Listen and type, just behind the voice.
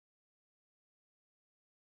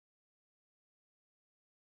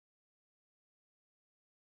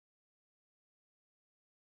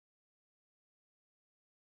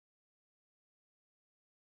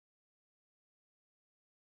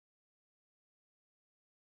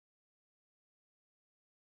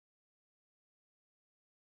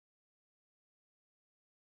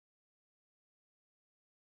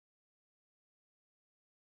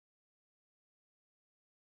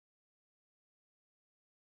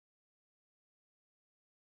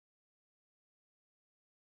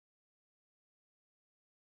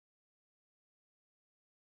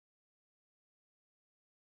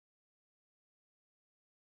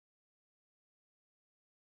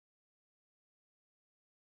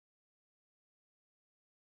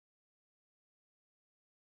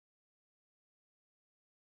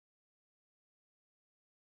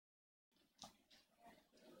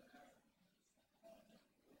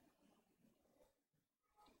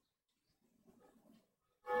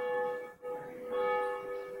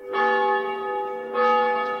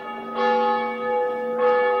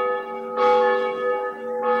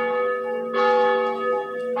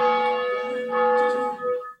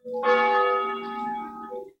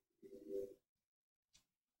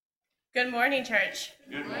Good morning, church.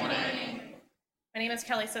 Good morning. My name is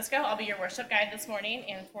Kelly Cisco. I'll be your worship guide this morning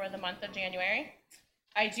and for the month of January.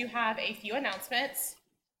 I do have a few announcements.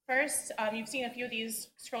 First, you've seen a few of these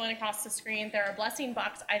scrolling across the screen. There are blessing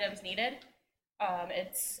box items needed.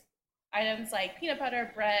 It's items like peanut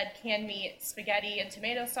butter, bread, canned meat, spaghetti and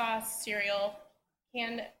tomato sauce, cereal,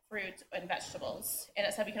 canned fruit, and vegetables. And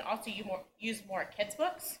it said we can also use more kids'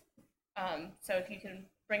 books. So if you can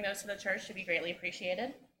bring those to the church, it would be greatly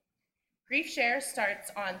appreciated. Grief Share starts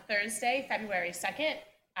on Thursday, February 2nd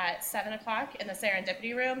at 7 o'clock in the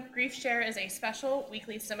Serendipity Room. Grief Share is a special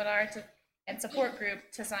weekly seminar and support group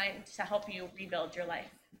designed to help you rebuild your life.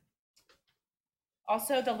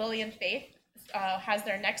 Also, the Lillian Faith has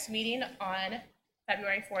their next meeting on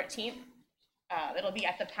February 14th. It'll be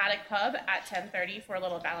at the Paddock Pub at 10:30 for a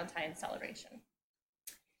little Valentine's celebration.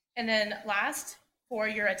 And then last, for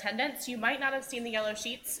your attendance, you might not have seen the yellow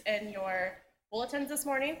sheets in your bulletins this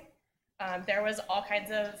morning. There was all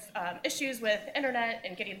kinds of issues with internet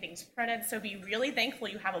and getting things printed, so be really thankful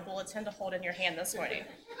you have a bulletin to hold in your hand this morning.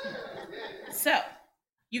 So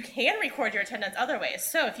you can record your attendance other ways.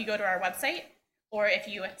 So if you go to our website, or if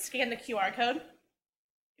you scan the QR code,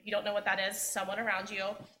 if you don't know what that is, someone around you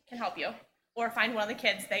can help you, or find one of the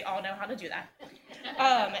kids, they all know how to do that.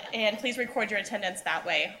 And please record your attendance that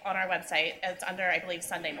way on our website. It's under, I believe,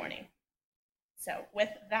 Sunday morning. So with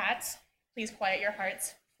that, please quiet your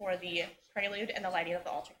hearts for the prelude and the lighting of the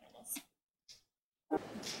altar candles.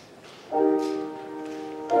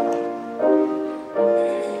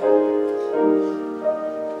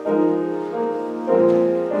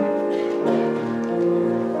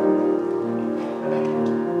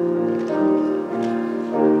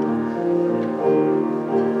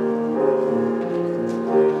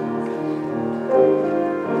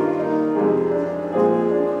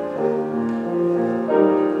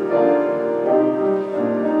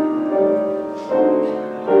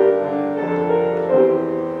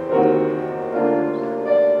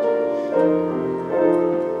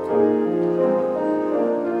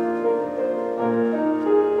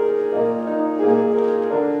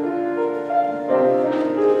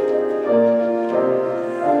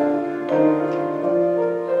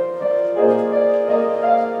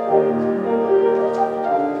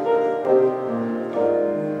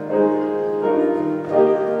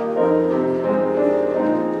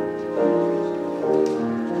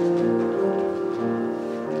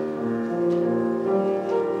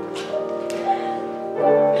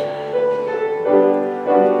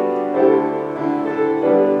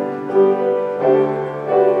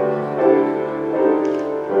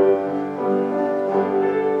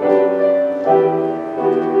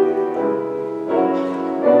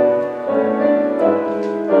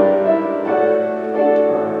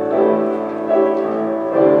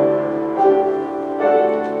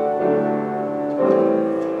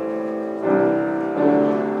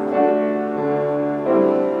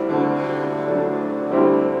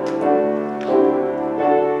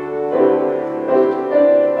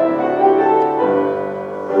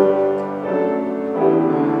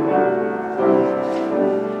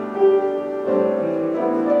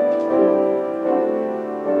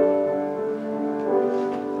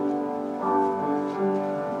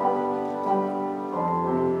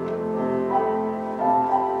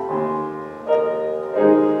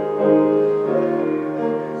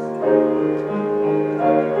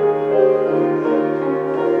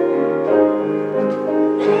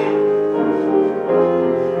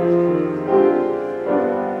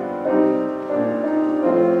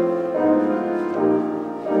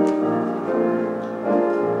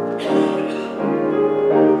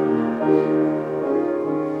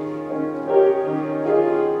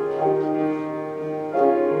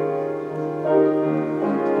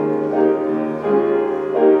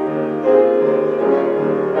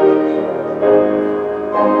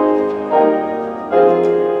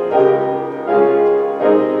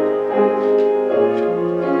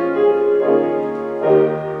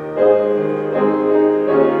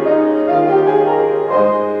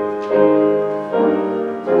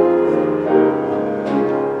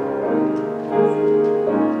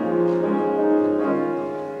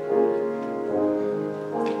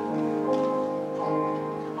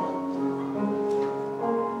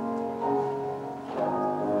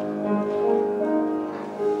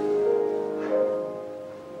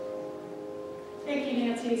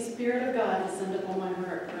 Spirit of God, descend upon my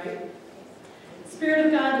heart, right? Spirit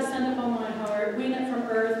of God, descend upon my heart, wean it from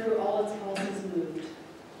earth through all its pulses moved.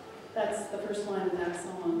 That's the first line of that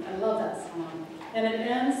song. I love that song. And it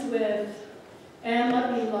ends with, and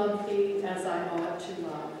let me love thee as I ought to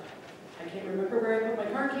love. I can't remember where I put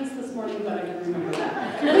my car keys this morning, but I can remember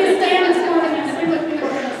that. Please stand this morning and sing with me. We're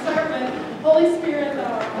going to start with Holy Spirit,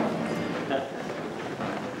 thou art welcome.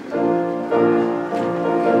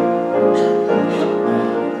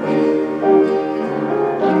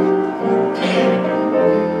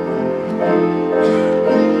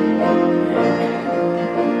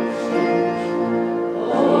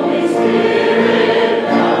 Spirit,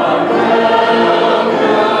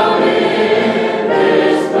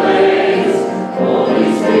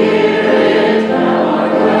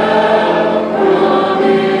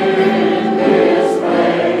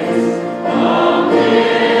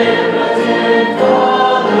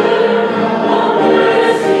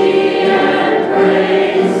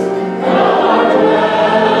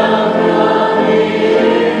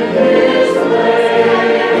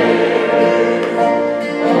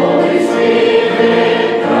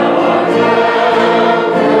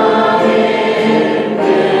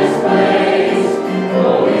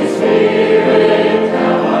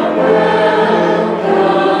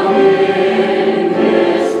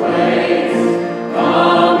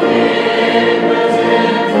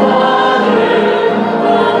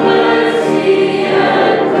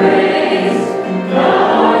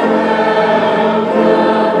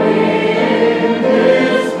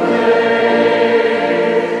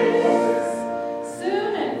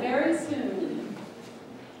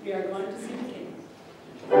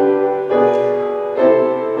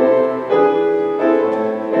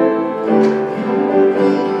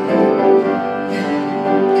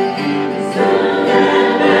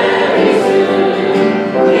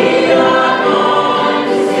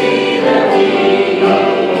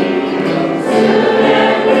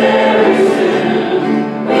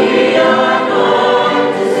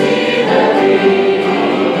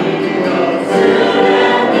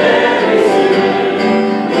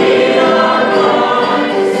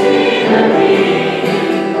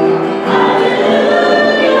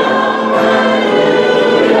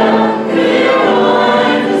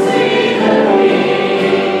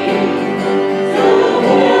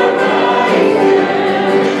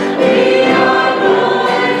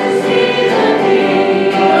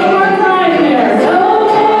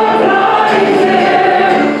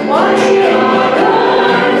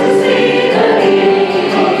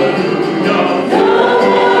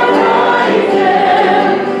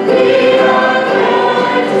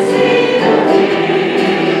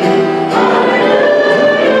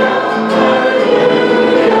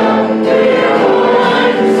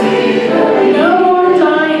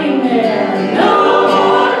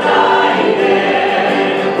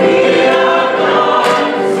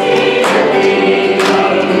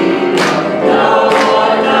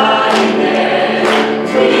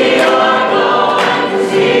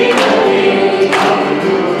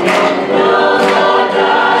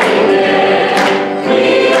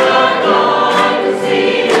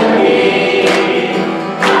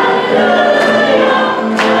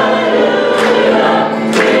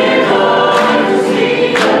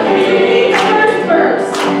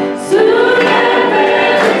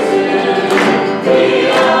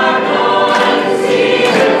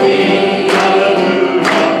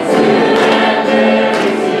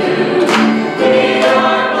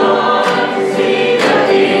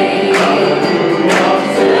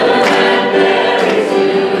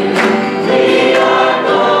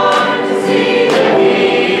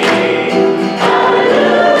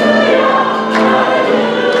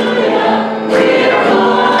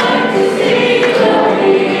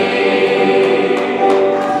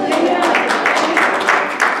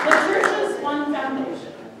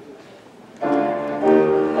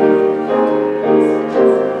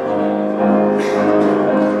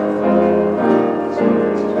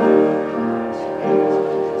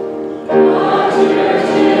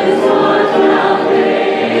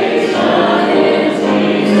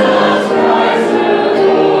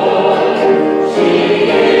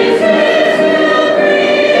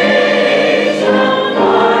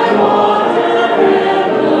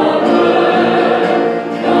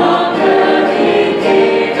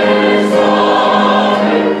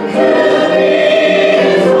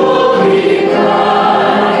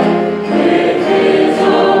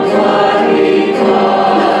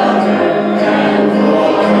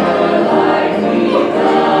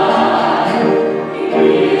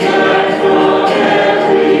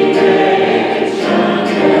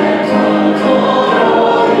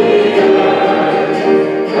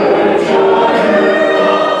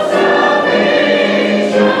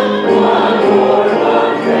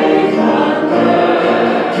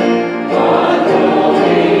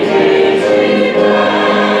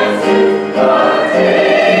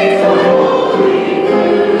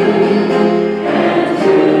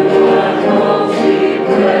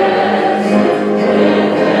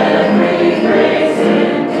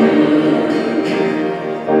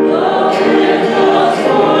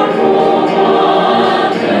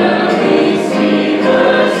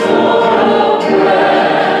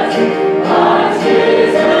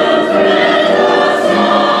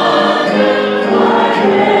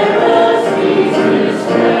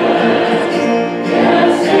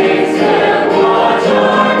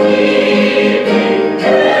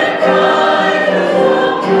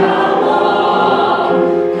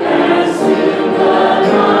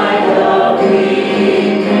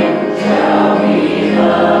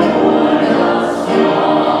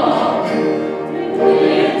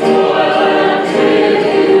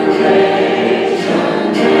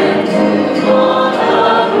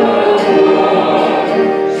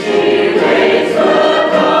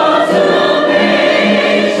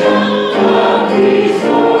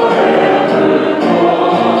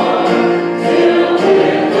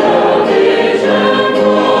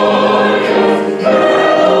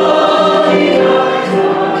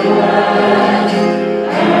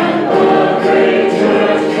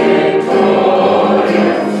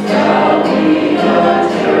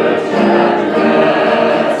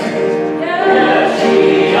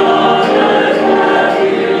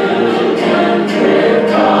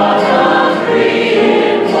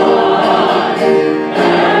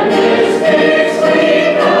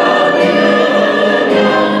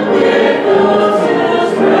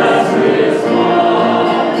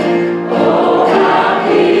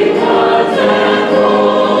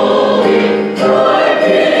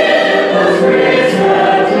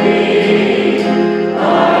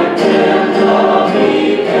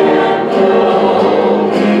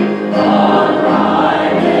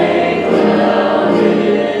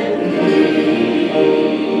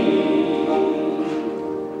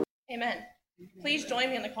 Amen. Please join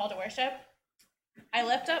me in the call to worship. I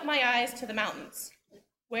lift up my eyes to the mountains.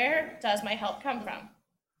 Where does my help come from?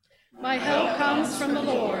 My help comes from the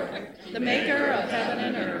Lord, the maker of heaven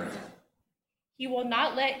and earth. He will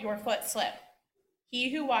not let your foot slip. He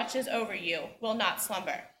who watches over you will not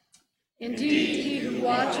slumber. Indeed, he who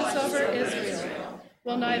watches over Israel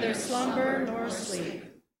will neither slumber nor sleep.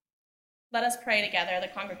 Let us pray together the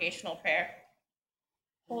congregational prayer.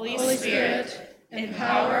 Holy Spirit,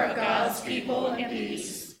 empower God's people and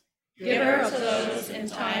peace, giver of those in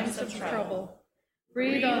times of trouble.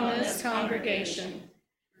 Breathe on this congregation.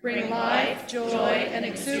 Bring life, joy, and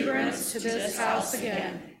exuberance to this house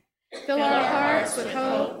again. Fill our hearts with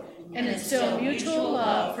hope and instill mutual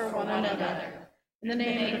love for one another. In the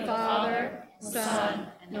name of the Father, Son,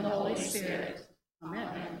 and the Holy Spirit.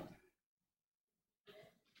 Amen.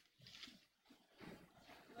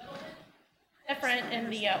 Different in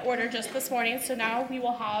the order just this morning, so now we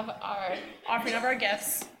will have our offering of our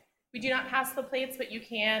gifts. We do not pass the plates, but you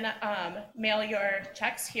can mail your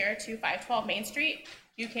checks here to 512 Main Street.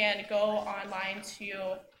 You can go online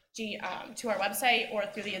to our website or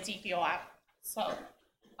through the Ezekiel app. So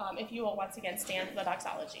if you will once again stand for the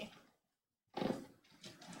doxology.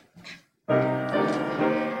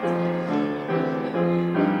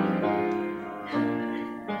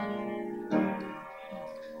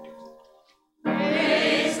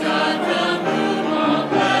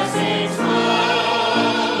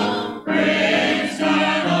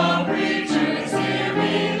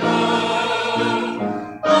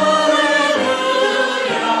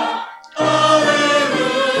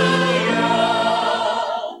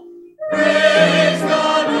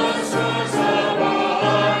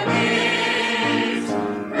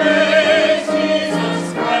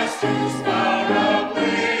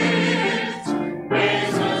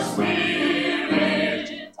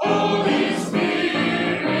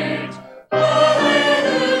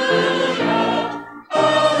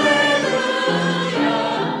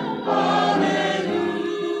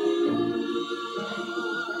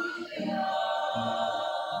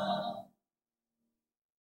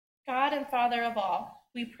 God and Father of all,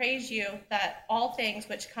 we praise you that all things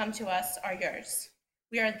which come to us are yours.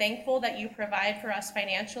 We are thankful that you provide for us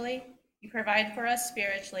financially, you provide for us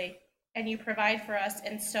spiritually, and you provide for us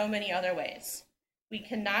in so many other ways. We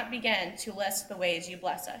cannot begin to list the ways you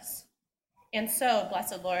bless us. And so,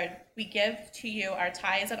 blessed Lord, we give to you our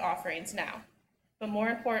tithes and offerings now. But more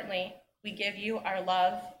importantly, we give you our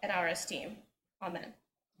love and our esteem. Amen.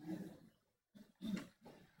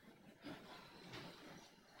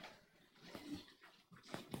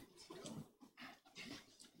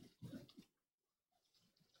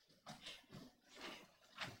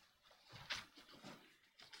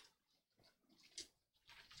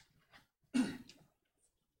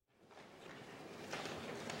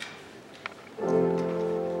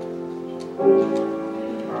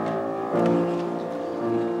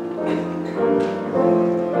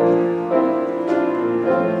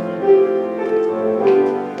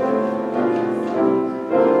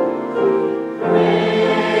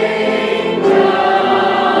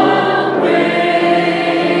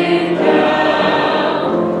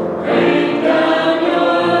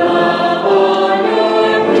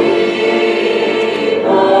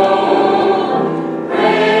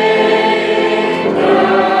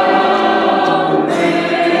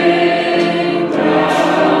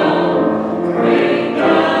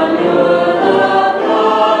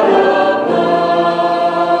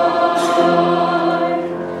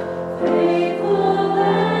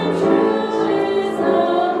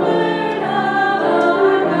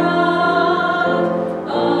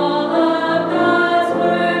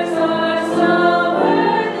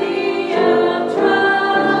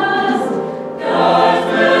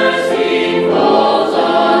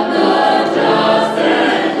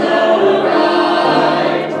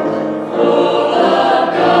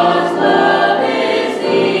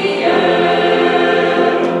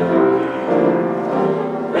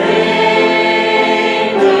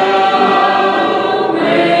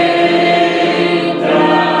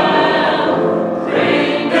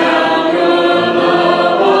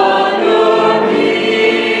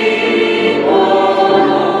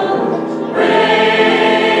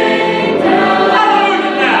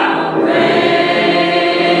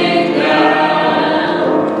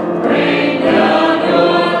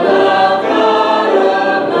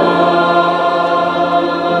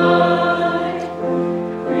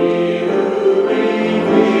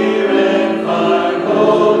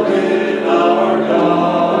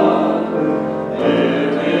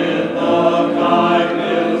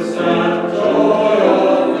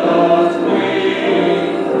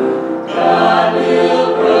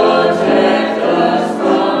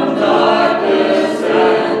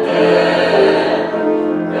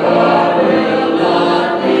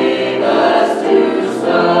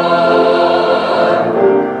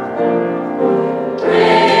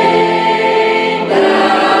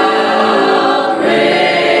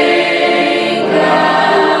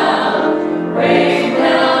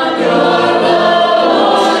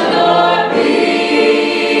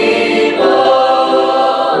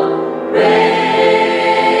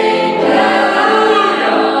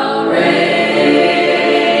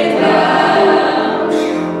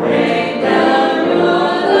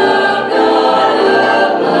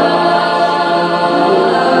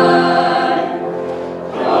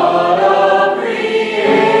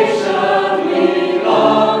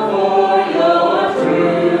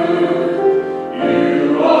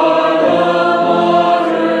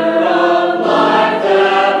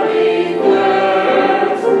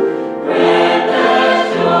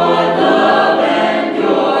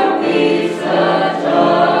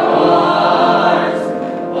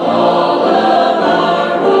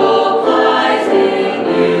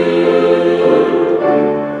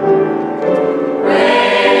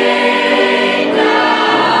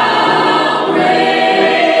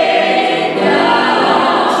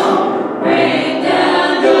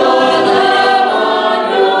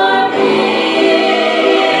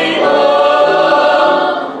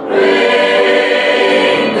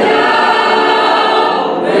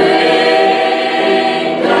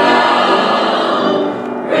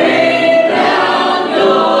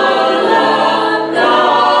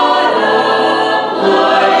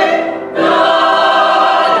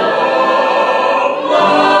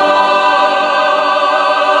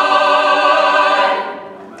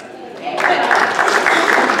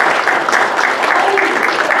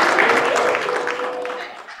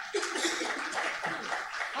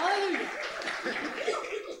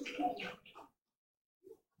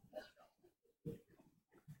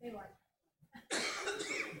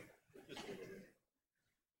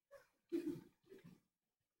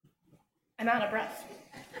 I'm out of breath.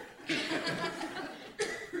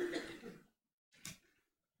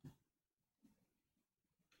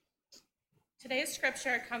 Today's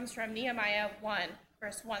scripture comes from Nehemiah 1,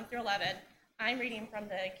 verse 1 through 11. I'm reading from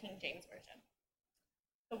the King James Version.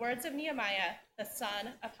 The words of Nehemiah, the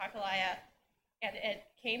son of Hakaliah, and it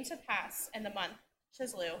came to pass in the month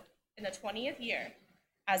Chislev, in the 20th year,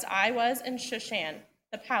 as I was in Shushan,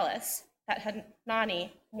 the palace, that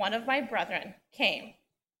Hanani, one of my brethren, came,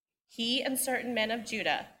 he and certain men of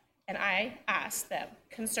Judah, and I asked them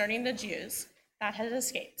concerning the Jews that had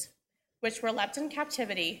escaped, which were left in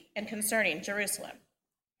captivity, and concerning Jerusalem.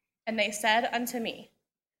 And they said unto me,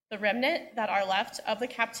 the remnant that are left of the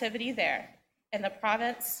captivity there in the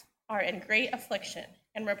province are in great affliction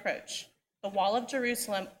and reproach. The wall of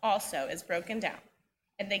Jerusalem also is broken down,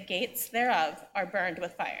 and the gates thereof are burned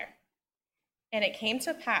with fire. And it came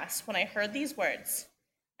to pass, when I heard these words,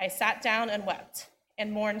 I sat down and wept,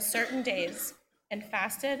 and mourned certain days, and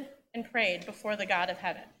fasted and prayed before the God of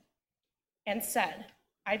heaven, and said,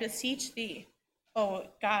 I beseech thee, O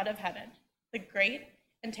God of heaven, the great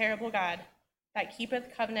and terrible God, that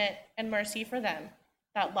keepeth covenant and mercy for them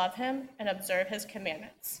that love him and observe his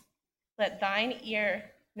commandments. Let thine ear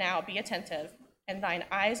now be attentive, and thine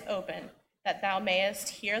eyes open, that thou mayest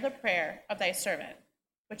hear the prayer of thy servant,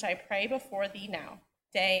 which I pray before thee now,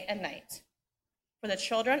 day and night, for the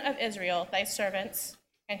children of Israel, thy servants,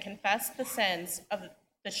 and confess the sins of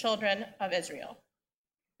the children of Israel,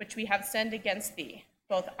 which we have sinned against thee.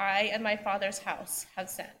 Both I and my father's house have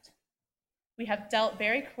sinned. We have dealt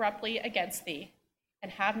very corruptly against thee,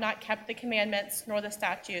 and have not kept the commandments, nor the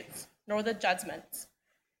statutes, nor the judgments,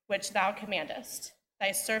 which thou commandest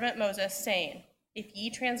thy servant Moses, saying, if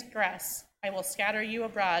ye transgress, I will scatter you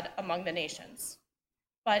abroad among the nations.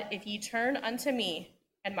 But if ye turn unto me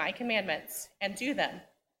and my commandments, and do them,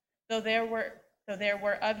 though there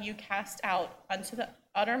were of you cast out unto the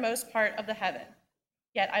uttermost part of the heaven,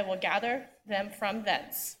 yet I will gather them from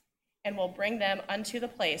thence, and will bring them unto the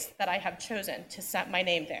place that I have chosen to set my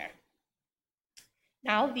name there.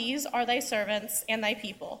 Now these are thy servants and thy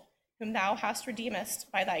people, whom thou hast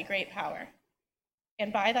redeemest by thy great power.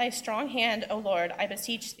 And by thy strong hand, O Lord, I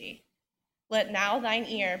beseech thee, let now thine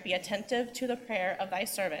ear be attentive to the prayer of thy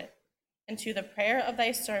servant, and to the prayer of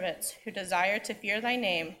thy servants who desire to fear thy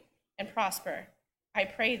name and prosper. I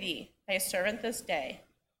pray thee, thy servant this day,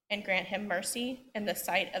 and grant him mercy in the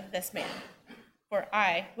sight of this man. For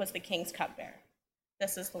I was the king's cupbearer.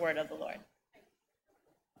 This is the word of the Lord.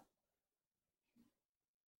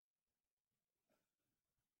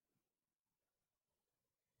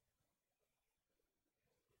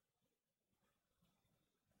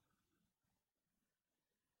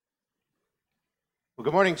 Well,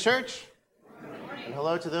 good morning, church. Good morning. And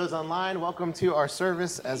hello to those online. Welcome to our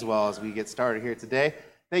service as well as we get started here today.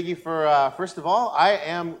 Thank you for, first of all, I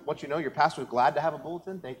am, what you know, your pastor was glad to have a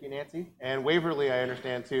bulletin. Thank you, Nancy. And Waverly, I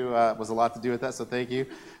understand, too, was a lot to do with that, so thank you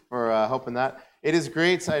for helping that. It is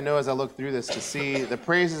great, I know, as I look through this, to see the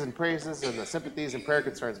praises and the sympathies and prayer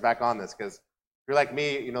concerns back on this, because if you're like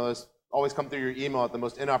me, you know, those always come through your email at the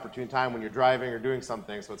most inopportune time when you're driving or doing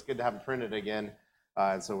something, so it's good to have it printed again.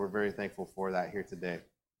 And so we're very thankful for that here today.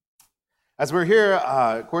 As we're here,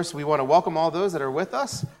 of course, we want to welcome all those that are with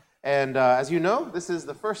us. And as you know, this is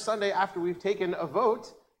the first Sunday after we've taken a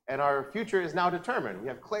vote, and our future is now determined. We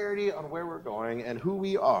have clarity on where we're going and who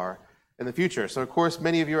we are in the future. So, of course,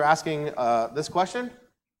 many of you are asking this question,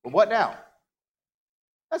 well, what now?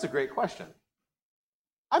 That's a great question.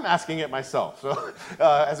 I'm asking it myself. So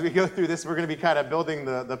as we go through this, we're going to be kind of building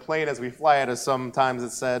the plane as we fly it, as sometimes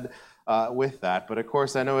it's said with that. But, of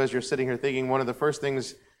course, I know as you're sitting here thinking, one of the first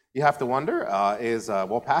things you have to wonder is,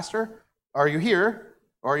 well, Pastor, are you here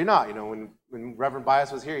or are you not? You know, when Reverend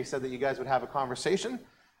Bias was here, he said that you guys would have a conversation.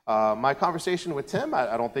 My conversation with Tim,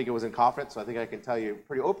 I don't think it was in confidence, so I think I can tell you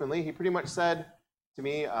pretty openly. He pretty much said to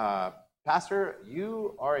me, Pastor,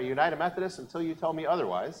 you are a United Methodist until you tell me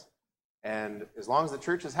otherwise. And as long as the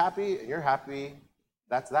church is happy and you're happy,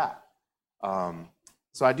 that's that.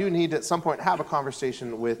 So I do need to at some point have a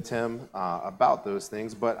conversation with Tim about those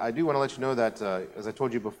things, but I do want to let you know that, as I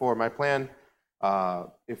told you before, my plan,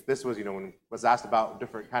 if this was, when I was asked about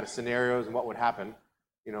different kind of scenarios and what would happen,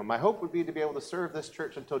 my hope would be to be able to serve this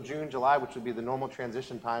church until June, July, which would be the normal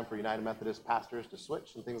transition time for United Methodist pastors to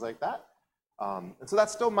switch and things like that. And so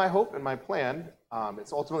that's still my hope and my plan.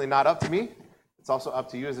 It's ultimately not up to me. It's also up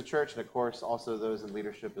to you as a church, and of course, also those in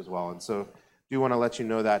leadership as well. And so do want to let you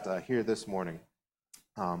know that here this morning.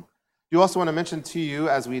 Do also want to mention to you,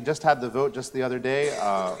 as we just had the vote just the other day,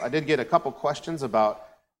 I did get a couple questions about,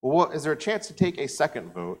 well, is there a chance to take a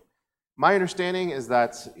second vote? My understanding is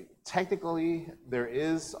that technically, there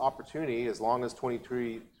is opportunity as long as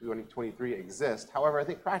 2023 exists. However, I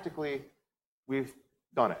think practically, we've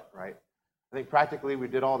done it, right? I think practically we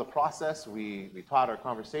did all the process, we taught our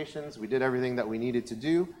conversations, we did everything that we needed to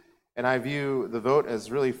do, and I view the vote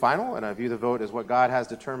as really final, and I view the vote as what God has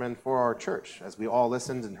determined for our church, as we all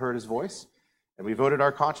listened and heard his voice, and we voted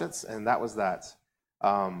our conscience, and that was that.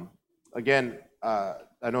 Again,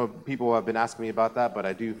 I know people have been asking me about that, but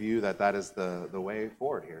I do view that that is the way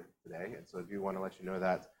forward here today, and so I do want to let you know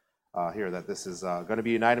that here, that this is going to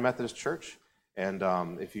be United Methodist Church. And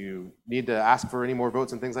if you need to ask for any more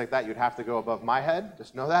votes and things like that, you'd have to go above my head.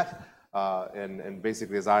 Just know that. And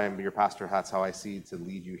basically, as I am your pastor, that's how I see to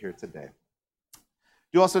lead you here today.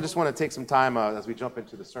 You also just want to take some time as we jump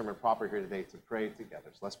into the sermon proper here today to pray together.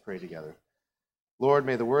 So let's pray together. Lord,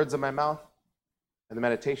 may the words of my mouth and the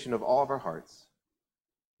meditation of all of our hearts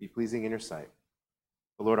be pleasing in your sight.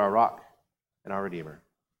 The Lord, our rock and our Redeemer.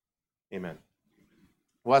 Amen.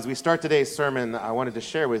 Well, as we start today's sermon, I wanted to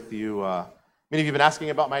share with you. Many of you have been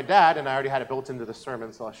asking about my dad, and I already had it built into the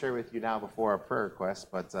sermon, so I'll share with you now before our prayer request.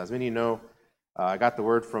 But as many of you know, I got the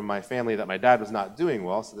word from my family that my dad was not doing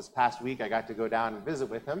well. So this past week, I got to go down and visit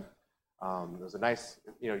with him. It was a nice,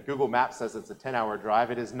 Google Maps says it's a 10-hour drive.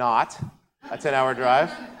 It is not a 10-hour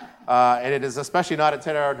drive. And it is especially not a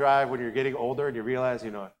 10-hour drive when you're getting older and you realize,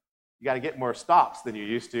 you got to get more stops than you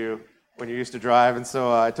used to when you used to drive. And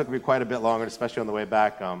so it took me quite a bit longer, especially on the way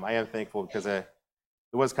back. I am thankful because there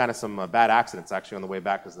was kind of some bad accidents actually on the way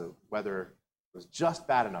back because the weather was just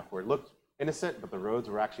bad enough where it looked innocent, but the roads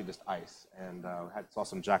were actually just ice. And saw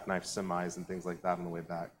some jackknife semis and things like that on the way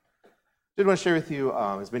back. Did want to share with you,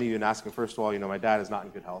 as many of you have been asking, first of all, my dad is not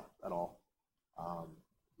in good health at all.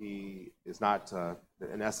 He is not,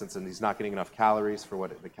 in essence, and he's not getting enough calories for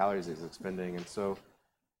what the calories he's expending. And so,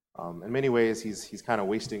 in many ways, he's kind of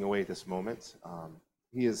wasting away at this moment.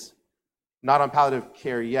 He is not on palliative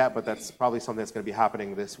care yet, but that's probably something that's going to be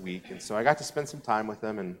happening this week. And so I got to spend some time with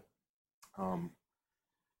him. And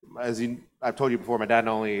I've told you before, my dad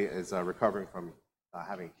not only is recovering from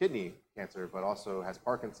having kidney cancer, but also has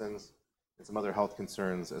Parkinson's and some other health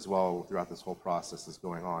concerns as well throughout this whole process that's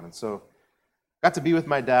going on. And so got to be with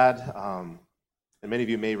my dad. And many of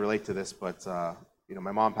you may relate to this, but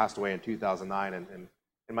my mom passed away in 2009. And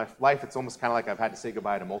in my life, it's almost kind of like I've had to say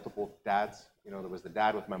goodbye to multiple dads. There was the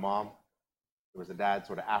dad with my mom. There was a dad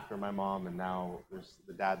sort of after my mom, and now there's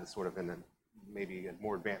the dad that's sort of in maybe in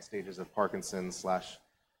more advanced stages of Parkinson's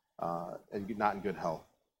and not in good health.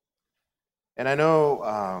 And I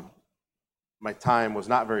know my time was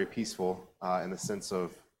not very peaceful in the sense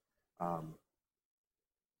of,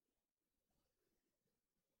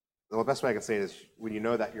 the best way I can say it is when you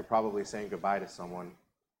know that you're probably saying goodbye to someone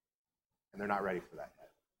and they're not ready for that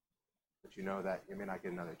yet, but you know that you may not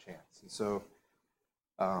get another chance. And so,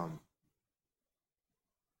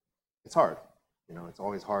 it's hard. It's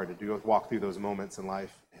always hard to walk through those moments in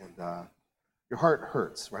life, and your heart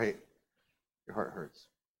hurts, right? Your heart hurts.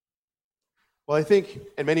 Well, I think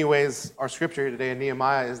in many ways our scripture here today in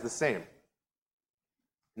Nehemiah is the same.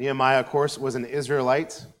 Nehemiah, of course, was an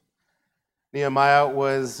Israelite. Nehemiah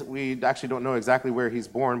we actually don't know exactly where he's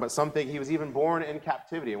born, but some think he was even born in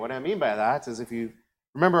captivity. And what I mean by that is if you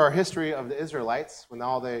remember our history of the Israelites, when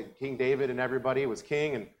all the King David and everybody was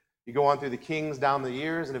king, and you go on through the kings down the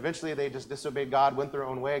years, and eventually they just disobeyed God, went their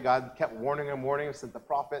own way. God kept warning them, sent the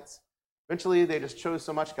prophets. Eventually they just chose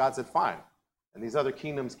so much, God said, fine. And these other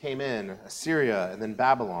kingdoms came in, Assyria and then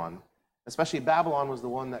Babylon. Especially Babylon was the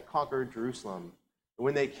one that conquered Jerusalem. And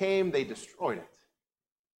when they came, they destroyed it.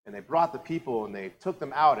 And they brought the people and they took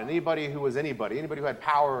them out. And anybody who who had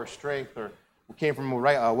power or strength or who came from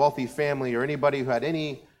a wealthy family or anybody who had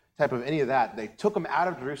any type of any of that, they took them out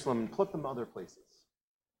of Jerusalem and put them other places.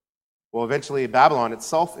 Well, eventually Babylon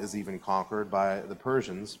itself is even conquered by the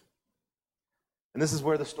Persians. And this is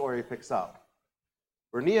where the story picks up.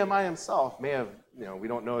 Where Nehemiah himself may have, we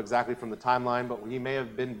don't know exactly from the timeline, but he may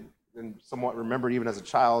have been somewhat remembered even as a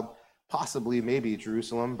child, possibly maybe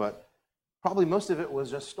Jerusalem, but probably most of it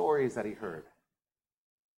was just stories that he heard.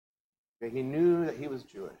 Okay, he knew that he was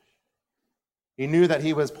Jewish. He knew that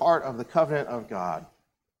he was part of the covenant of God.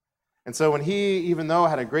 And so when he, even though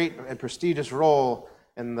had a great and prestigious role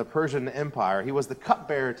in the Persian Empire, he was the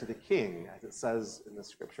cupbearer to the king, as it says in the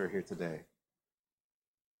scripture here today.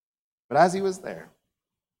 But as he was there,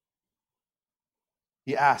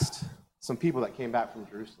 he asked some people that came back from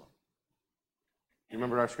Jerusalem. You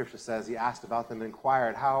remember our scripture says he asked about them and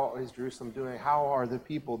inquired, how is Jerusalem doing? How are the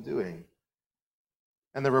people doing?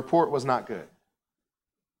 And the report was not good.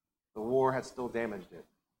 The war had still damaged it.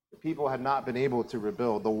 The people had not been able to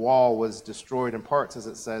rebuild. The wall was destroyed in parts, as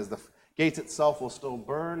it says. gates itself will still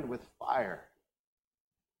burn with fire.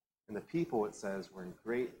 And the people, it says, were in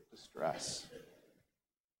great distress.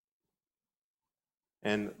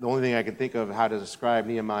 And the only thing I can think of how to describe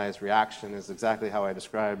Nehemiah's reaction is exactly how I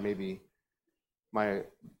described maybe my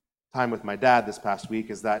time with my dad this past week,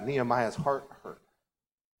 is that Nehemiah's heart hurt.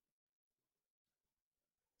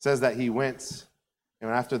 It says that he went, and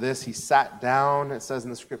after this he sat down. It says in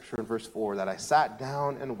the scripture in verse 4 that I sat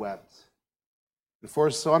down and wept. And for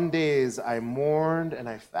some days I mourned and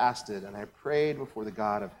I fasted and I prayed before the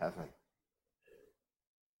God of heaven.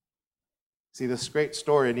 See, this great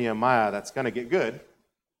story of Nehemiah that's going to get good,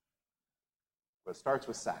 but it starts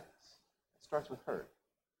with sadness. It starts with hurt.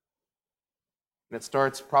 And it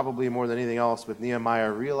starts probably more than anything else with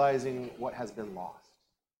Nehemiah realizing what has been lost.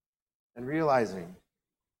 And realizing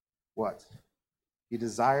what? He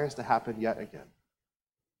desires to happen yet again.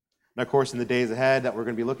 And of course, in the days ahead that we're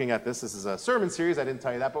going to be looking at this is a sermon series. I didn't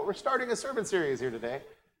tell you that, but we're starting a sermon series here today.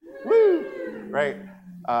 Woo! Right?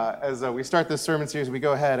 As we start this sermon series, we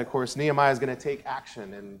go ahead. Of course, Nehemiah is going to take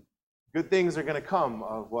action, and good things are going to come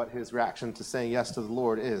of what his reaction to saying yes to the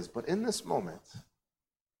Lord is. But in this moment,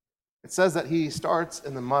 it says that he starts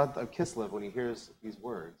in the month of Kislev when he hears these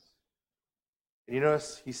words. And you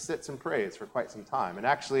notice he sits and prays for quite some time. And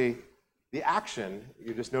actually, the action,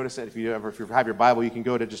 you just notice it if you have your Bible, you can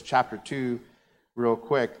go to just chapter 2 real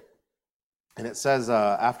quick. And it says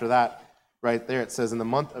after that, right there, it says in the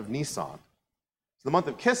month of Nisan. So the month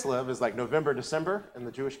of Kislev is like November, December in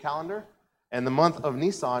the Jewish calendar. And the month of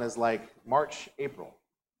Nisan is like March, April.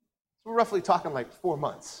 So we're roughly talking like 4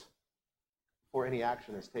 months before any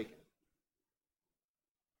action is taken.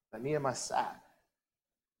 That Nehemiah sat.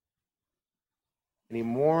 And he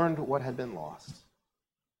mourned what had been lost.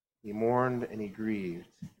 He mourned and he grieved.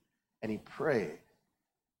 And he prayed.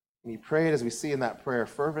 And he prayed, as we see in that prayer,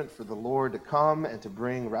 fervent for the Lord to come and to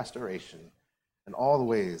bring restoration in all the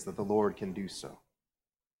ways that the Lord can do so.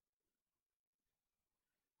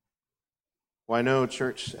 Well, I know,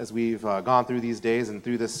 church, as we've gone through these days and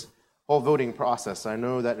through this whole voting process, I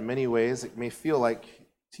know that in many ways it may feel like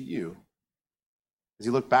to you, as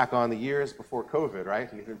you look back on the years before COVID, right,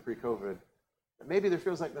 and even pre-COVID, that maybe there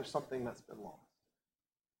feels like there's something that's been lost.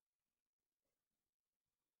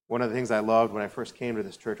 One of the things I loved when I first came to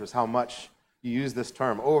this church was how much you use this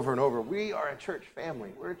term over and over. We are a church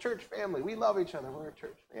family. We're a church family. We love each other. We're a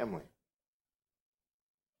church family.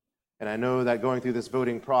 And I know that going through this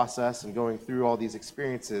voting process and going through all these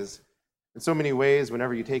experiences, in so many ways,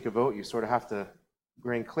 whenever you take a vote, you sort of have to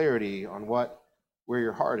gain clarity on where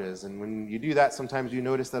your heart is. And when you do that, sometimes you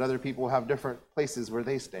notice that other people have different places where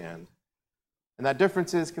they stand. And that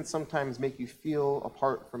differences can sometimes make you feel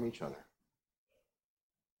apart from each other.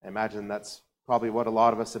 I imagine that's probably what a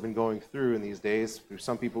lot of us have been going through in these days, through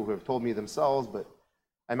some people who have told me themselves, but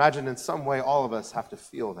I imagine in some way all of us have to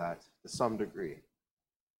feel that to some degree.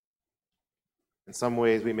 In some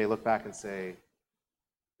ways, we may look back and say,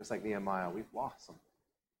 just like Nehemiah, we've lost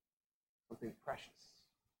something precious,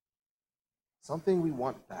 something we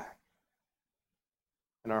want back.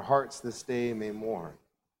 And our hearts this day may mourn.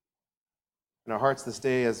 And our hearts this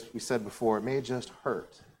day, as we said before, it may just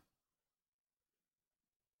hurt.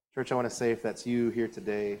 Church, I want to say, if that's you here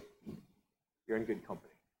today, you're in good company.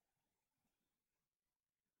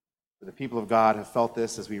 The people of God have felt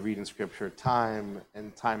this as we read in Scripture time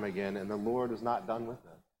and time again, and the Lord is not done with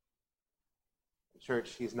them.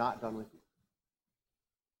 Church, He's not done with you.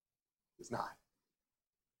 He's not.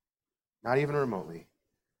 Not even remotely.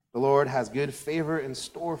 The Lord has good favor in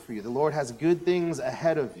store for you. The Lord has good things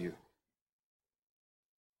ahead of you.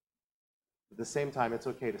 At the same time, it's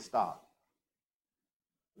okay to stop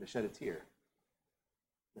and to shed a tear.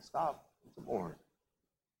 To stop and to mourn.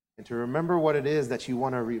 And to remember what it is that you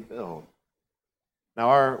want to rebuild. Now,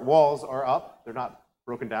 our walls are up. They're not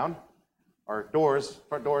broken down. Our doors,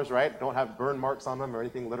 front doors, right, don't have burn marks on them or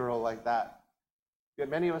anything literal like that. Yet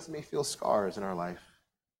many of us may feel scars in our life.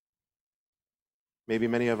 Maybe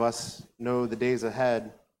many of us know the days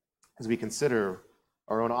ahead as we consider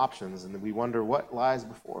our own options and we wonder what lies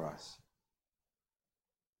before us.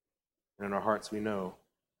 And in our hearts we know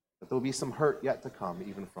that there will be some hurt yet to come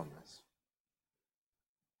even from this.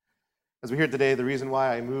 As we hear today, the reason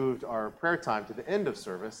why I moved our prayer time to the end of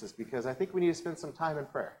service is because I think we need to spend some time in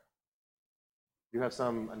prayer. I do have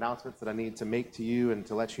some announcements that I need to make to you and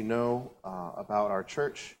to let you know about our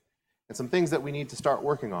church and some things that we need to start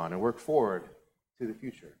working on and work forward to the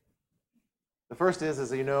future. The first is,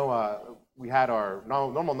 as you know, we had our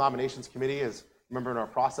normal nominations committee, as remember in our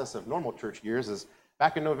process of normal church years, is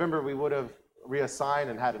back in November we would have reassigned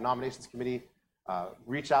and had a nominations committee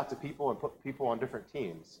reach out to people and put people on different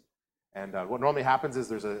teams. And what normally happens is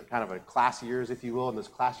there's a kind of a class years, if you will, and those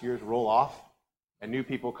class years roll off, and new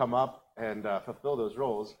people come up and fulfill those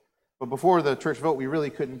roles. But before the church vote, we really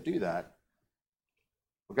couldn't do that.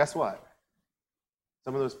 Well, guess what?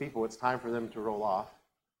 Some of those people, it's time for them to roll off.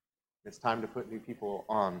 It's time to put new people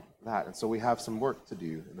on that. And so we have some work to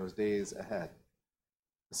do in those days ahead.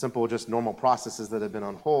 The simple, just normal processes that have been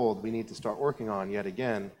on hold, we need to start working on yet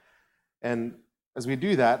again. And as we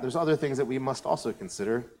do that, there's other things that we must also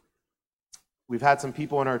consider. We've had some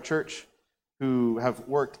people in our church who have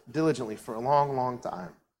worked diligently for a long, long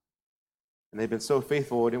time. And they've been so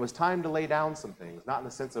faithful, and it was time to lay down some things, not in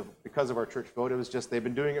the sense of because of our church vote, it was just they've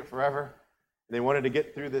been doing it forever, and they wanted to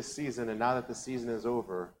get through this season, and now that the season is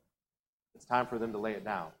over, it's time for them to lay it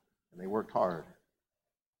down, and they worked hard.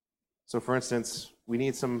 So for instance, we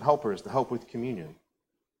need some helpers to help with communion.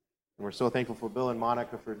 And we're so thankful for Bill and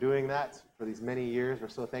Monica for doing that for these many years. We're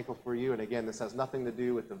so thankful for you. And again, this has nothing to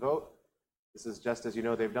do with the vote. This is just, as you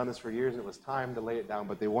know, they've done this for years, and it was time to lay it down,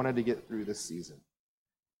 but they wanted to get through this season.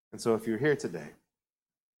 And so if you're here today,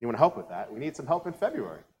 you want to help with that, we need some help in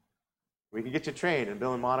February. We can get you trained, and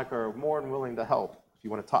Bill and Monica are more than willing to help. If you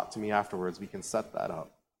want to talk to me afterwards, we can set that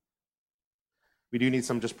up. We do need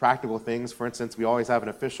some just practical things. For instance, we always have an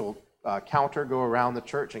official counter go around the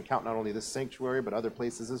church and count not only this sanctuary, but other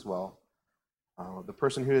places as well. The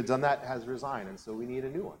person who had done that has resigned, and so we need a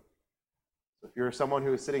new one. So if you're someone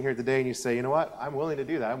who is sitting here today and you say, you know what, I'm willing to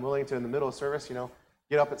do that. I'm willing to, in the middle of service,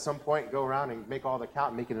 get up at some point, go around and make all the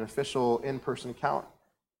count, make it an official in-person count.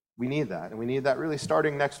 We need that, and we need that really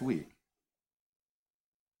starting next week.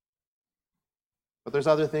 But there's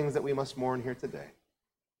other things that we must mourn here today.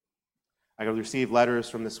 I received letters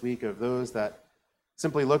from this week of those that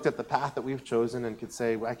simply looked at the path that we've chosen and could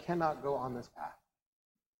say, well, I cannot go on this path.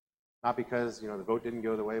 Not because, the vote didn't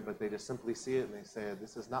go the way, but they just simply see it and they say,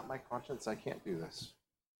 this is not my conscience, I can't do this.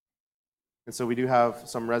 And so we do have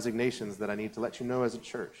some resignations that I need to let you know as a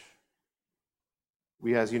church.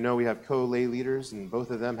 We, as you know, we have co-lay leaders, and both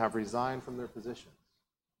of them have resigned from their positions.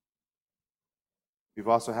 We've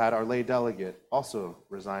also had our lay delegate also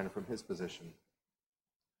resign from his position.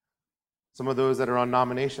 Some of those that are on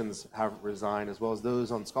nominations have resigned, as well as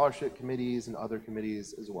those on scholarship committees and other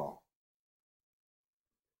committees as well.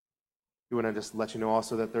 We want to just let you know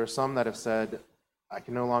also that there are some that have said, I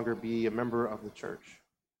can no longer be a member of the church.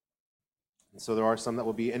 And so there are some that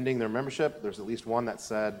will be ending their membership. There's at least one that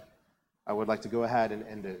said, I would like to go ahead and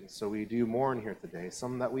end it. And so we do mourn here today,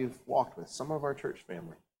 some that we've walked with, some of our church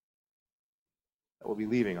family that will be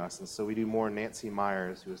leaving us. And so we do mourn Nancy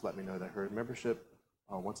Myers, who has let me know that her membership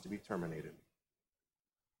wants to be terminated.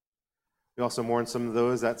 We also mourn some of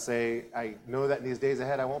those that say, I know that in these days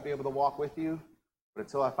ahead I won't be able to walk with you, but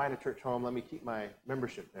until I find a church home, let me keep my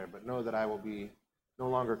membership there, but know that I will be no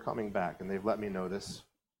longer coming back. And they've let me know this.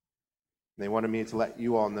 And they wanted me to let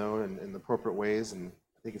you all know in the appropriate ways, and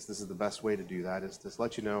I think this is the best way to do that, is to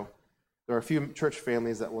let you know there are a few church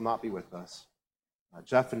families that will not be with us.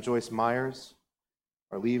 Jeff and Joyce Myers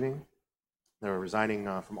are leaving. They're resigning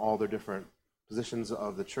from all their different positions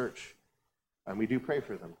of the church, and we do pray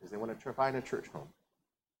for them because they want to find a church home.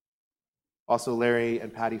 Also, Larry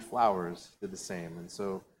and Patty Flowers did the same, and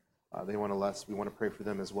so we want to pray for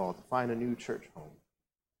them as well to find a new church home.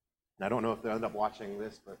 And I don't know if they'll end up watching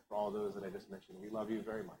this, but for all those that I just mentioned, we love you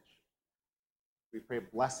very much. We pray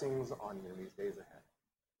blessings on you in these days ahead.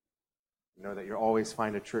 You know that you'll always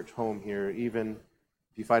find a church home here, even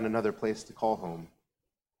if you find another place to call home.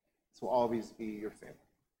 This will always be your family.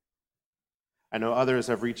 I know others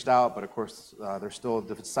have reached out, but of course, they're still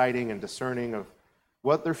deciding and discerning of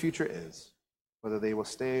what their future is, whether they will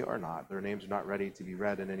stay or not. Their names are not ready to be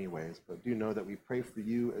read in any ways, but do know that we pray for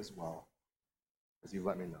you as well, as you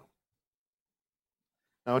let me know.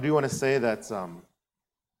 Now, I do want to say that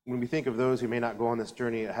when we think of those who may not go on this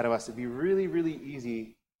journey ahead of us, it'd be really, really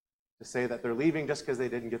easy to say that they're leaving just because they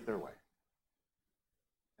didn't get their way.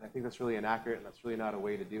 And I think that's really inaccurate, and that's really not a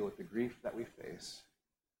way to deal with the grief that we face.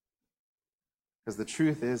 Because the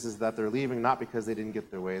truth is that they're leaving not because they didn't get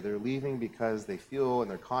their way. They're leaving because they feel in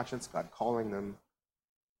their conscience God calling them.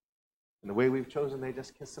 And the way we've chosen, they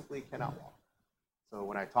just simply cannot walk. So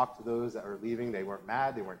when I talked to those that are leaving, they weren't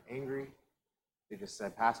mad, they weren't angry. They just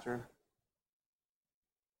said, Pastor,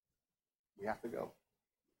 we have to go.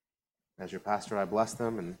 As your pastor, I bless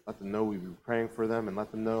them and let them know we be praying for them and let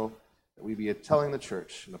them know that we be telling the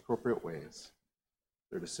church in appropriate ways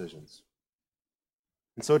their decisions.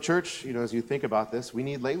 And so, church, as you think about this, we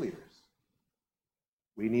need lay leaders.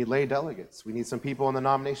 We need lay delegates. We need some people on the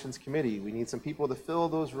nominations committee. We need some people to fill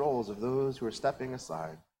those roles of those who are stepping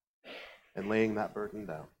aside and laying that burden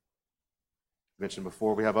down. mentioned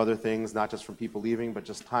before, we have other things, not just from people leaving, but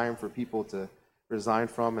just time for people to resign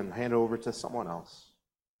from and hand over to someone else.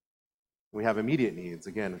 We have immediate needs,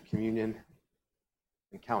 again, of communion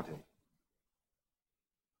and counting.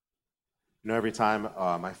 Every time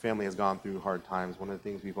my family has gone through hard times, one of the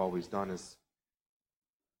things we've always done is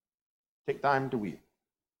take time to weep.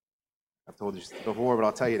 I've told you before, but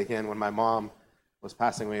I'll tell you it again. When my mom was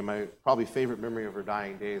passing away, my probably favorite memory of her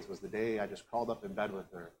dying days was the day I just crawled up in bed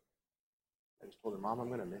with her. I just told her, Mom, I'm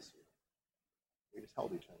going to miss you. We just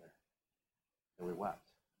held each other, and we wept.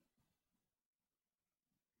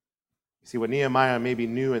 You see, what Nehemiah maybe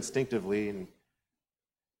knew instinctively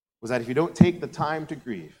was that if you don't take the time to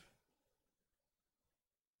grieve,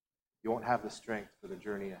 you won't have the strength for the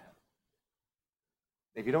journey ahead.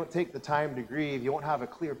 If you don't take the time to grieve, you won't have a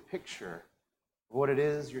clear picture of what it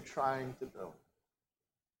is you're trying to build.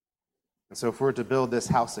 And so if we're to build this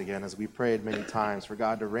house again, as we prayed many times, for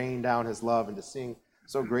God to rain down his love and to sing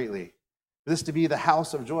so greatly, for this to be the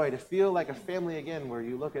house of joy, to feel like a family again, where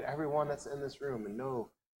you look at everyone that's in this room and know,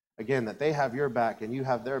 again, that they have your back and you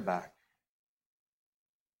have their back,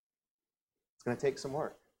 it's going to take some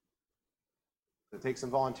work. It's going to take some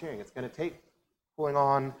volunteering. It's going to take pulling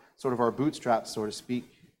on sort of our bootstraps, so to speak,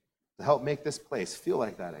 to help make this place feel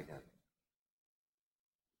like that again.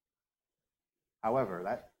 However,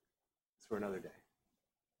 that's for another day.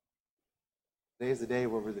 Today is the day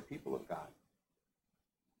where we're the people of God,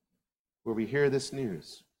 where we hear this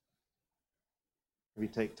news, and we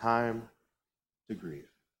take time to grieve.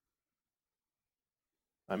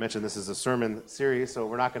 I mentioned this is a sermon series, so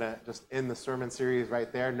we're not going to just end the sermon series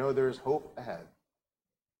right there. No, there's hope ahead.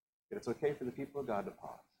 But it's okay for the people of God to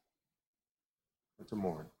pause and to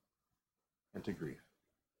mourn and to grieve.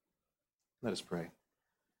 Let us pray.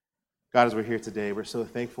 God, as we're here today, we're so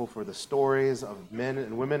thankful for the stories of men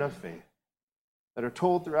and women of faith that are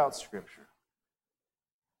told throughout Scripture.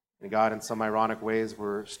 And God, in some ironic ways,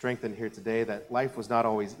 we're strengthened here today that life was not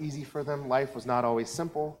always easy for them. Life was not always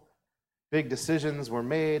simple. Big decisions were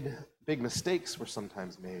made. Big mistakes were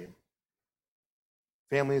sometimes made.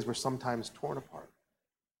 Families were sometimes torn apart.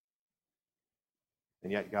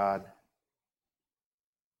 And yet, God,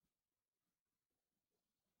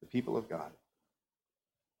 the people of God,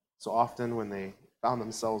 so often when they found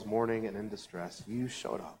themselves mourning and in distress, you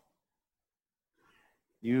showed up.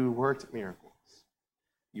 You worked miracles.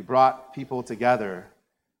 You brought people together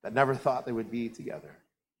that never thought they would be together.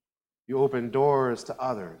 You opened doors to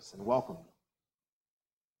others and welcomed them.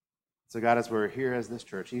 So God, as we're here as this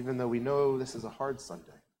church, even though we know this is a hard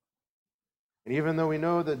Sunday, and even though we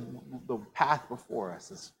know that the path before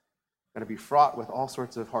us is going to be fraught with all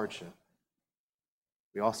sorts of hardship,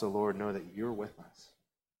 we also, Lord, know that you're with us.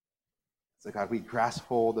 So God, we grasp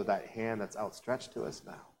hold of that hand that's outstretched to us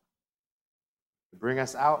now to bring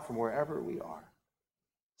us out from wherever we are,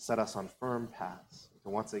 set us on firm paths to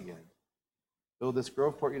once again build this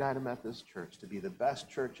Groveport United Methodist Church to be the best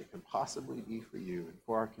church it can possibly be for you and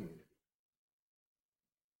for our community.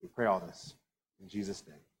 We pray all this in Jesus'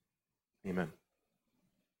 name. Amen.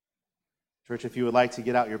 Church, if you would like to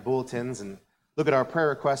get out your bulletins and look at our prayer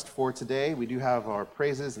request for today, we do have our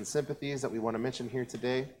praises and sympathies that we want to mention here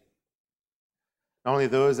today. Not only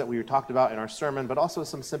those that we talked about in our sermon, but also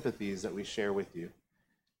some sympathies that we share with you.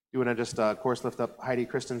 You want to just, of course, lift up Heidi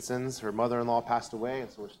Christensen's. Her mother-in-law passed away,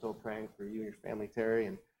 and so we're still praying for you and your family, Terry,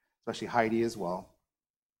 and especially Heidi as well.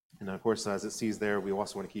 And of course, as it sees there, we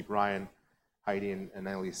also want to keep Ryan, Heidi, and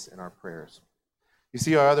Annalise in our prayers. You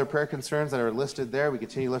see our other prayer concerns that are listed there. We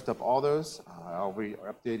continue to lift up all those. I already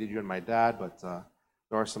updated you and my dad, but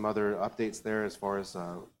there are some other updates there as far as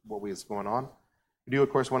what is going on. We do, of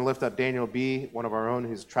course, want to lift up Daniel B., one of our own,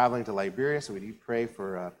 who's traveling to Liberia, so we do pray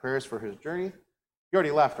for prayers for his journey. He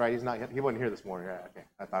already left, right? He wasn't here this morning. Yeah, okay,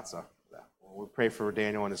 I thought so. Yeah. Well, we'll pray for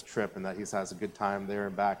Daniel and his trip and that he has a good time there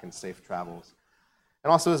and back and safe travels.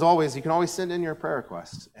 And also, as always, you can always send in your prayer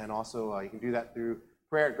requests. And also, you can do that through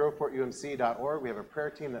prayer@groveportumc.org. We have a prayer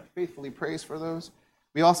team that faithfully prays for those.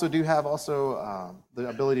 We also do have the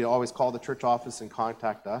ability to always call the church office and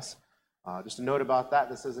contact us. Just a note about that,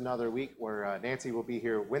 this is another week where Nancy will be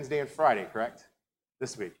here Wednesday and Friday, correct?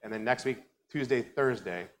 This week. And then next week, Tuesday,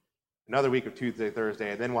 Thursday. Another week of Tuesday,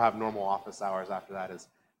 Thursday, and then we'll have normal office hours after that as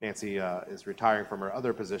Nancy is retiring from her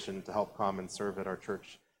other position to help come and serve at our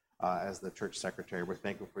church as the church secretary. We're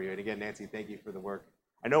thankful for you. And again, Nancy, thank you for the work.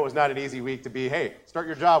 I know it was not an easy week to be, hey, start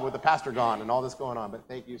your job with the pastor gone and all this going on, but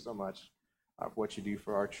thank you so much for what you do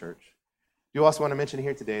for our church. You also want to mention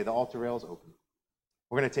here today, the altar rail is open.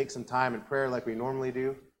 We're going to take some time in prayer like we normally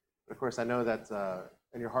do. But of course, I know that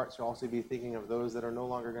in your hearts you'll also be thinking of those that are no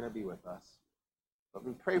longer going to be with us. But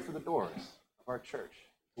we pray for the doors of our church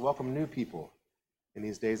to welcome new people in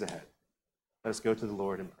these days ahead. Let us go to the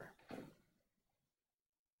Lord in prayer.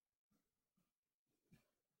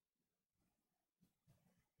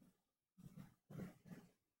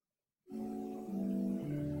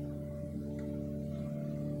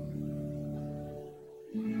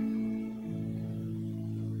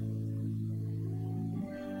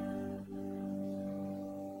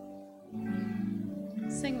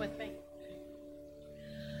 Sing with me.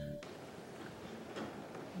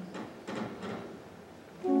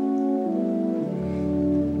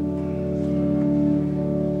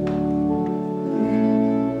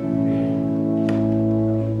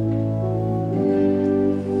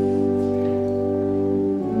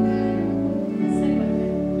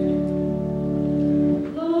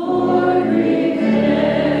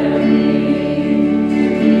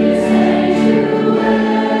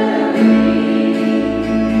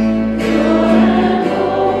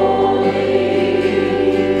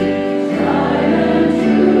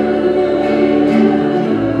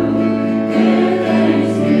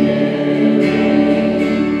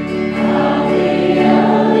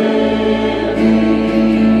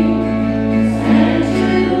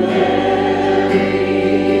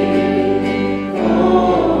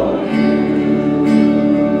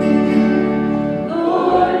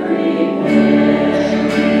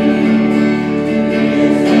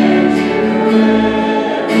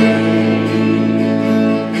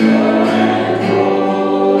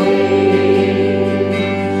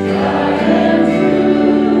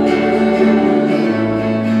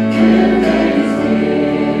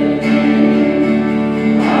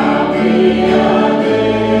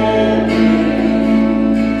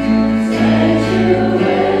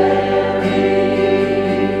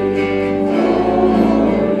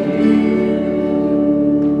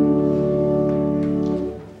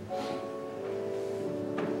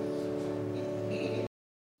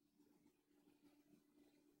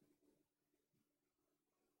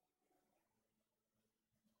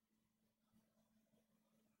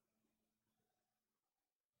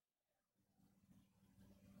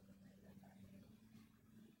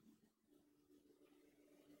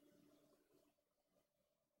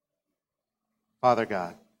 Father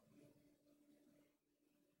God,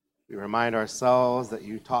 we remind ourselves that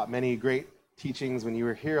you taught many great teachings when you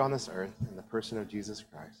were here on this earth in the person of Jesus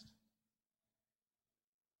Christ.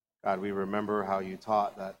 God, we remember how you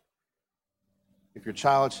taught that if your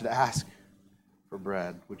child should ask for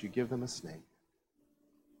bread, would you give them a snake?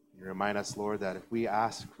 You remind us, Lord, that if we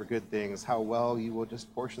ask for good things, how well you will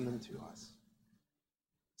just portion them to us.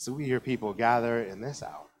 So we, your people, gather in this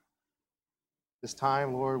hour. This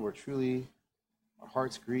time, Lord, where truly our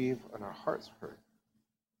hearts grieve and our hearts hurt.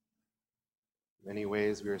 In many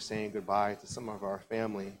ways, we are saying goodbye to some of our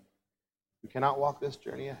family who cannot walk this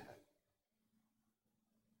journey ahead.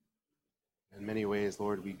 In many ways,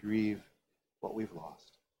 Lord, we grieve what we've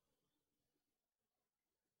lost.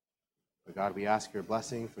 But God, we ask your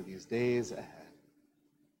blessing for these days ahead.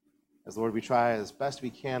 As Lord, we try as best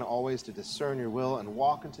we can always to discern your will and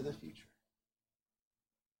walk into the future.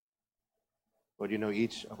 Lord, you know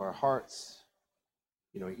each of our hearts.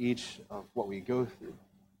 You know each of what we go through.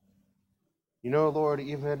 You know, Lord,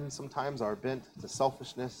 even sometimes our bent to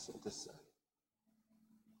selfishness and to sin.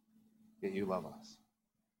 Yet you love us.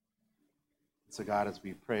 So God, as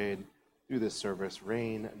we prayed through this service,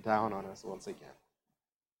 rain down on us once again.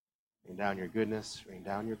 Rain down your goodness, rain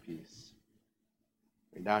down your peace,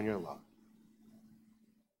 rain down your love.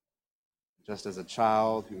 Just as a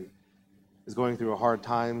child who is going through hard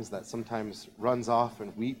times that sometimes runs off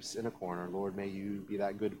and weeps in a corner, Lord, may you be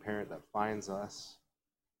that good parent that finds us,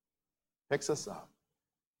 picks us up,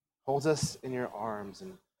 holds us in your arms,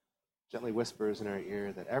 and gently whispers in our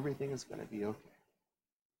ear that everything is going to be okay.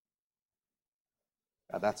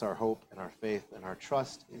 God, that's our hope and our faith and our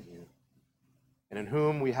trust in you, and in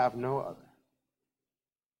whom we have no other.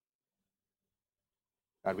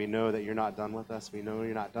 God, we know that you're not done with us. We know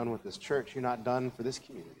you're not done with this church. You're not done for this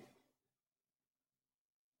community.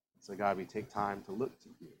 So God, we take time to look to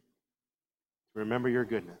you, to remember your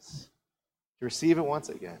goodness, to receive it once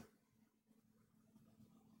again.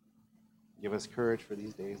 Give us courage for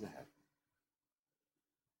these days ahead.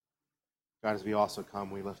 God, as we also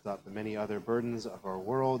come, we lift up the many other burdens of our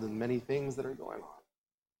world and many things that are going on.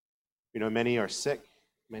 We know many are sick,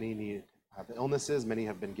 many have illnesses, many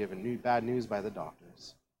have been given bad news by the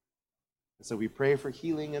doctors. And so we pray for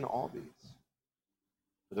healing in all these.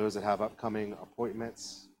 For those that have upcoming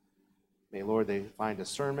appointments, may, Lord, they find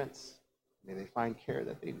discernment. May they find care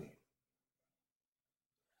that they need.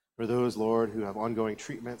 For those, Lord, who have ongoing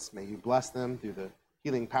treatments, may you bless them through the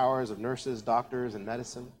healing powers of nurses, doctors, and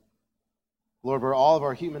medicine. Lord, where all of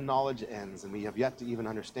our human knowledge ends and we have yet to even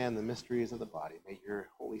understand the mysteries of the body, may your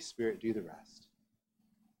Holy Spirit do the rest.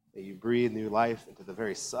 May you breathe new life into the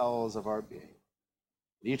very cells of our being.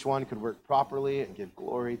 That each one could work properly and give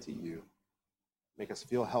glory to you. Make us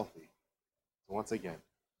feel healthy. So once again,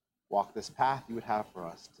 walk this path you would have for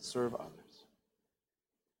us to serve others.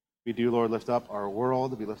 We do, Lord, lift up our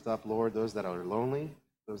world. We lift up, Lord, those that are lonely,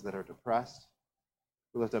 those that are depressed.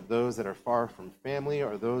 We lift up those that are far from family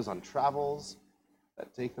or those on travels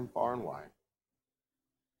that take them far and wide.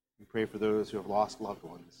 We pray for those who have lost loved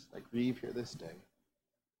ones that grieve here this day.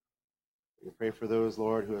 We pray for those,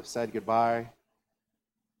 Lord, who have said goodbye,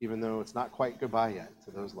 even though it's not quite goodbye yet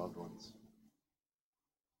to those loved ones.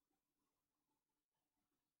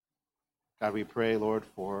 God, we pray, Lord,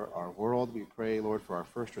 for our world. We pray, Lord, for our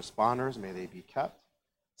first responders. May they be kept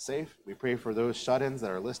safe. We pray for those shut-ins that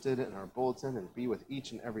are listed in our bulletin and be with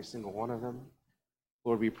each and every single one of them.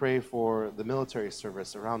 Lord, we pray for the military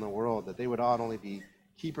service around the world, that they would not only be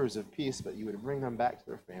keepers of peace, but you would bring them back to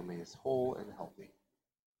their families whole and healthy.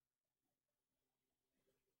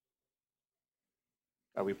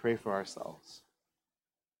 God, we pray for ourselves.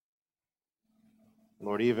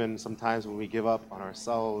 Lord, even sometimes when we give up on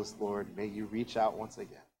ourselves, Lord, may you reach out once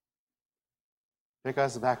again. Pick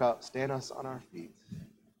us back up, stand us on our feet,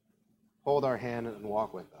 hold our hand and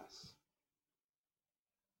walk with us.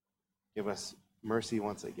 Give us mercy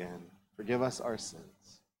once again. Forgive us our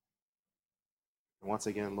sins. And once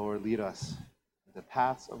again, Lord, lead us into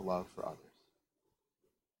paths of love for others.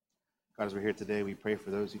 God, as we're here today, we pray for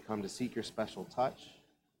those who come to seek your special touch.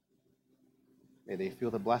 May they feel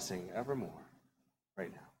the blessing evermore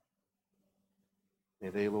right now. May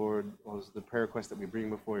they, Lord, those are the prayer requests that we bring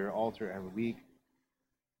before your altar every week.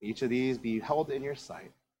 May each of these be held in your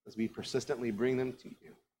sight as we persistently bring them to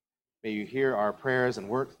you. May you hear our prayers and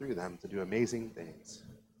work through them to do amazing things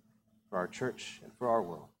for our church and for our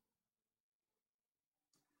world.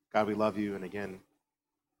 God, we love you, and again,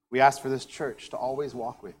 we ask for this church to always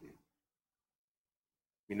walk with you.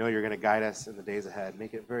 We know you're going to guide us in the days ahead.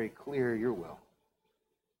 Make it very clear your will.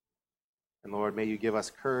 And Lord, may you give us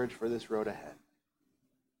courage for this road ahead,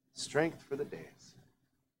 strength for the days,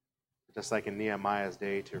 just like in Nehemiah's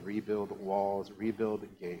day, to rebuild walls, rebuild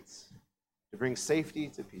gates, to bring safety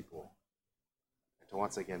to people, and to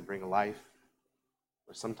once again bring life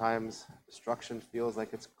where sometimes destruction feels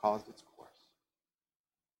like it's caused its course.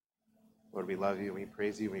 Lord, we love you, we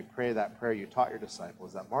praise you, we pray that prayer you taught your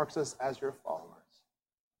disciples that marks us as your followers.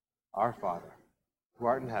 Our Father, who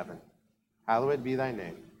art in heaven, hallowed be thy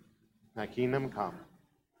name. Thy kingdom come,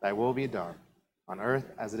 thy will be done, on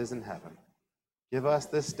earth as it is in heaven. Give us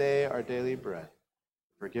this day our daily bread.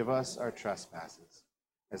 Forgive us our trespasses,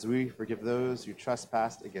 as we forgive those who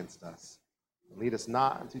trespass against us. And lead us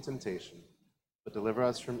not into temptation, but deliver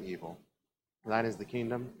us from evil. For thine is the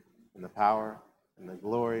kingdom, and the power, and the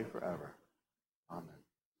glory forever. Amen.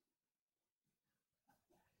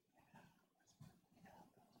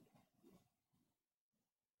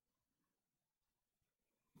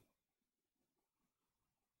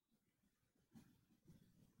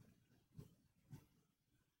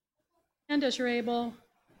 And as you're able,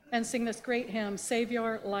 and sing this great hymn,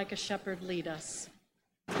 Savior, like a shepherd, lead us.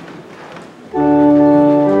 Give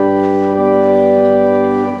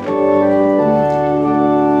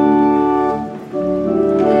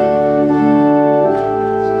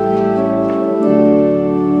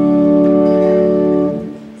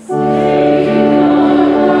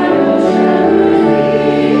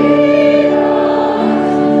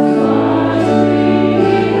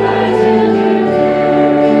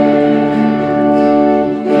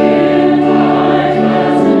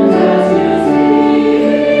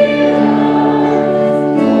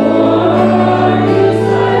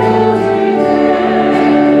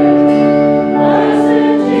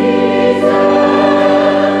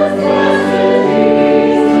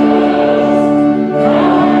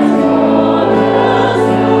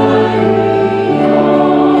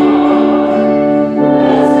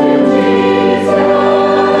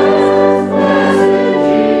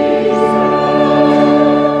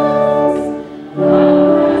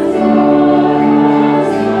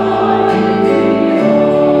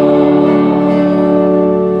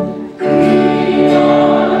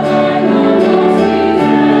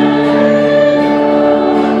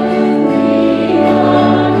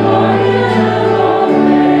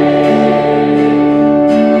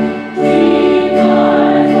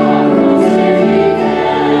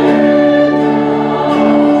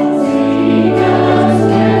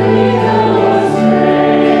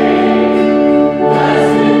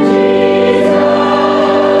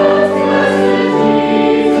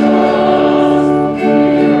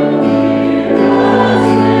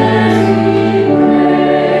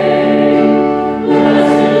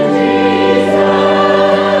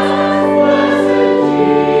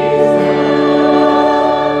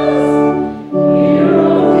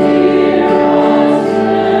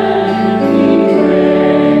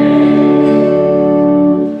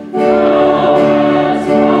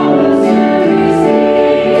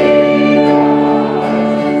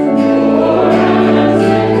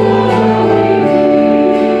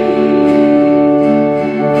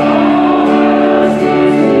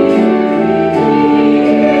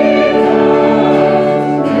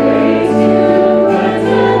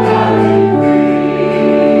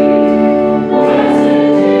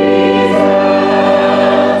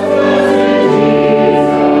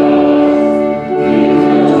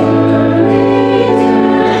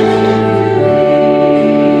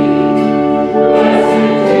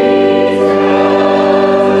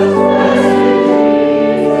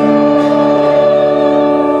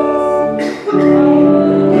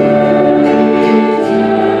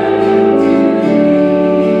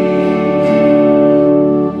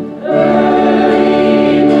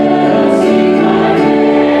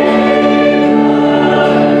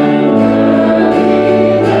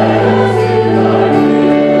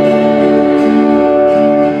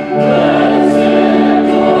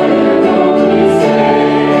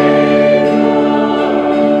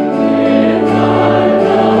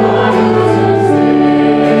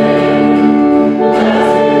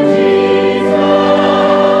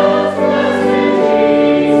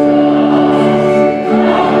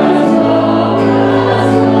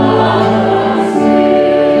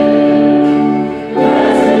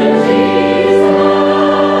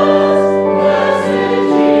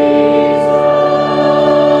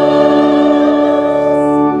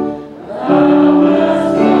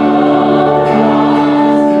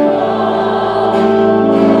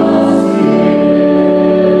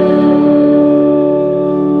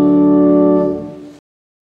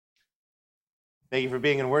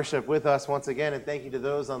being in worship with us once again, and thank you to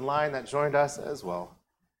those online that joined us as well.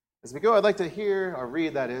 As we go, I'd like to hear or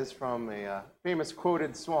read, that is, from a famous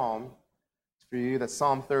quoted psalm for you. That's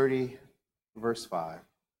Psalm 30, verse 5. It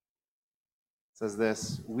says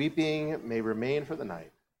this: "Weeping may remain for the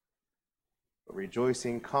night, but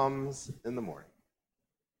rejoicing comes in the morning."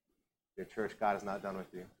 Dear church, God is not done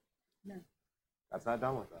with you. No. God's not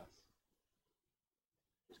done with us.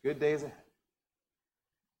 There's good days ahead.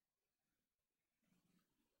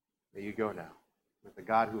 May you go now with the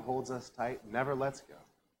God who holds us tight, never lets go,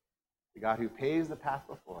 the God who paves the path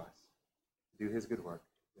before us to do his good work.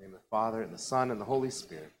 In the name of the Father, and the Son, and the Holy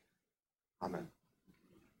Spirit. Amen.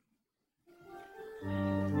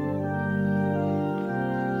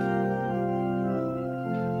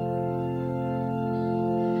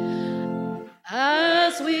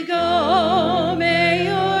 As we go